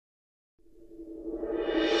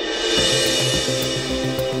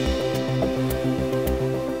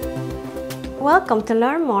Welcome to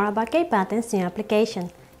learn more about K-Patent's new application,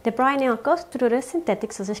 the Brining Co-Extruded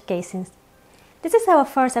synthetic sausage casings. This is our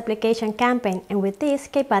first application campaign, and with this,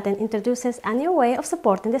 K-Patent introduces a new way of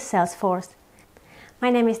supporting the sales force. My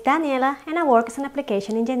name is Daniela, and I work as an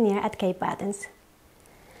application engineer at K-Patents.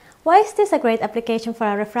 Why is this a great application for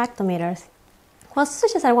our refractometers? Well,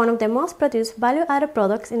 sausages are one of the most produced value-added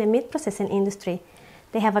products in the meat processing industry.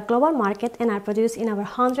 They have a global market and are produced in over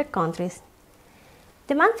 100 countries.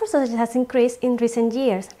 Demand for sausages has increased in recent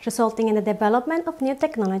years, resulting in the development of new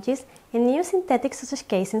technologies and new synthetic sausage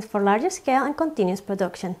casings for larger scale and continuous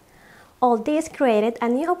production. All this created a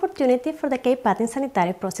new opportunity for the K-Patent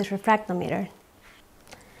sanitary process refractometer.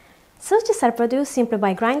 Sausages are produced simply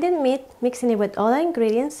by grinding meat, mixing it with other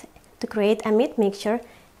ingredients to create a meat mixture,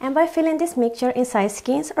 and by filling this mixture inside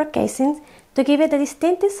skins or casings to give it a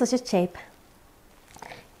distinctive sausage shape.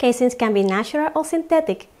 Casings can be natural or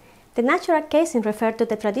synthetic. The natural casing refers to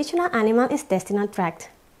the traditional animal intestinal tract.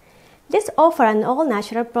 These offer an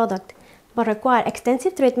all-natural product, but require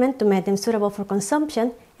extensive treatment to make them suitable for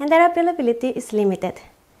consumption, and their availability is limited.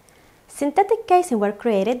 Synthetic casings were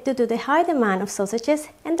created due to the high demand of sausages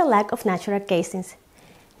and the lack of natural casings.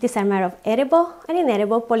 These are made of edible and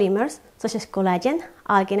inedible polymers such as collagen,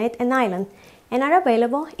 alginate, and nylon, and are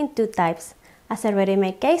available in two types: as a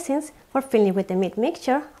ready-made casings for filling with the meat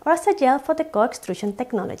mixture, or as a gel for the co-extrusion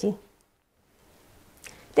technology.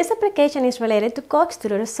 This application is related to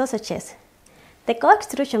co-extruded sausages. The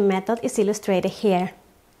co-extrusion method is illustrated here.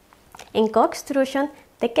 In co-extrusion,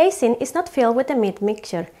 the casing is not filled with the meat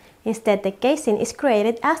mixture. Instead, the casing is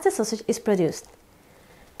created as the sausage is produced.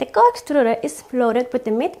 The co-extruder is loaded with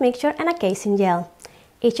the meat mixture and a casing gel.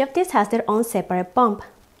 Each of these has their own separate pump.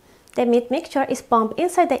 The meat mixture is pumped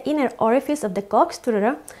inside the inner orifice of the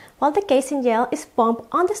co-extruder, while the casing gel is pumped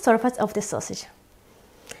on the surface of the sausage.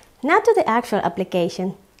 Now to the actual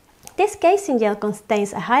application. This casing gel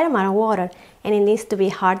contains a high amount of water, and it needs to be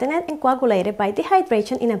hardened and coagulated by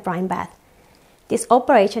dehydration in a brine bath. This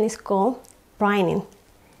operation is called brining.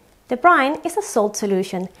 The brine is a salt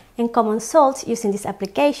solution, and common salts used in this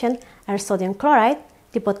application are sodium chloride,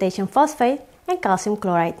 potassium phosphate, and calcium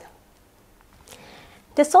chloride.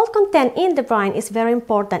 The salt content in the brine is very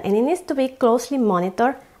important, and it needs to be closely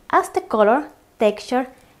monitored as the color, texture,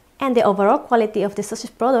 and the overall quality of the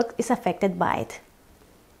sausage product is affected by it.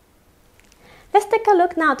 Let's take a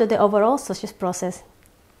look now to the overall sausage process.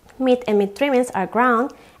 Meat and meat trimmings are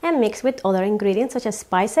ground and mixed with other ingredients such as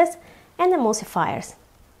spices and emulsifiers.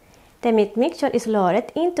 The meat mixture is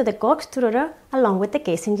loaded into the co-extruder along with the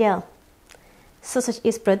casing gel. Sausage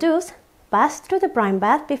is produced, passed through the brine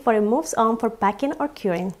bath before it moves on for packing or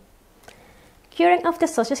curing. Curing of the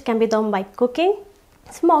sausage can be done by cooking,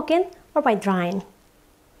 smoking, or by drying.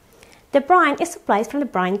 The brine is supplied from the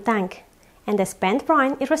brine tank, and the spent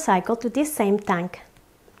brine is recycled to this same tank.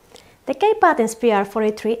 The K-Patent's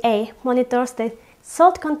PR43A monitors the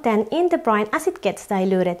salt content in the brine as it gets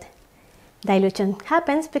diluted. Dilution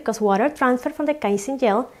happens because water transfers from the casing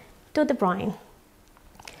gel to the brine.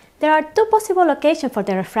 There are two possible locations for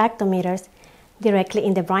the refractometers: directly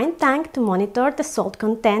in the brine tank to monitor the salt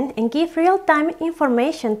content and give real-time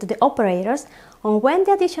information to the operators on when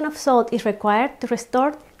the addition of salt is required to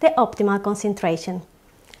restore the optimal concentration.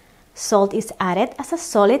 Salt is added as a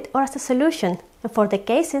solid or as a solution, and for the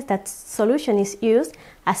cases that solution is used,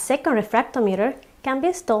 a second refractometer can be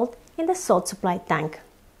installed in the salt supply tank.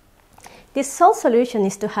 This salt solution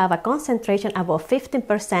is to have a concentration above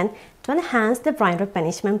 15% to enhance the brine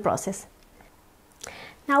replenishment process.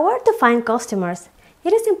 Now, where to find customers?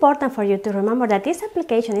 It is important for you to remember that this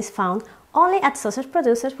application is found only at sausage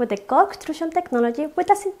producers with the co-extrusion technology with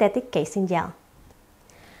a synthetic casing gel.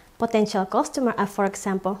 Potential customers are, for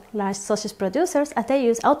example, large sausage producers as they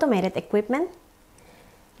use automated equipment,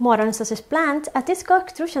 modern sausage plants as this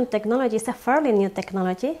co-extrusion technology is a fairly new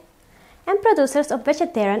technology, and producers of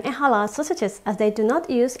vegetarian and halal sausages as they do not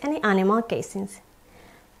use any animal casings.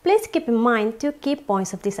 Please keep in mind two key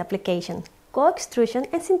points of this application: co-extrusion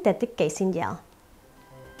and synthetic casing gel.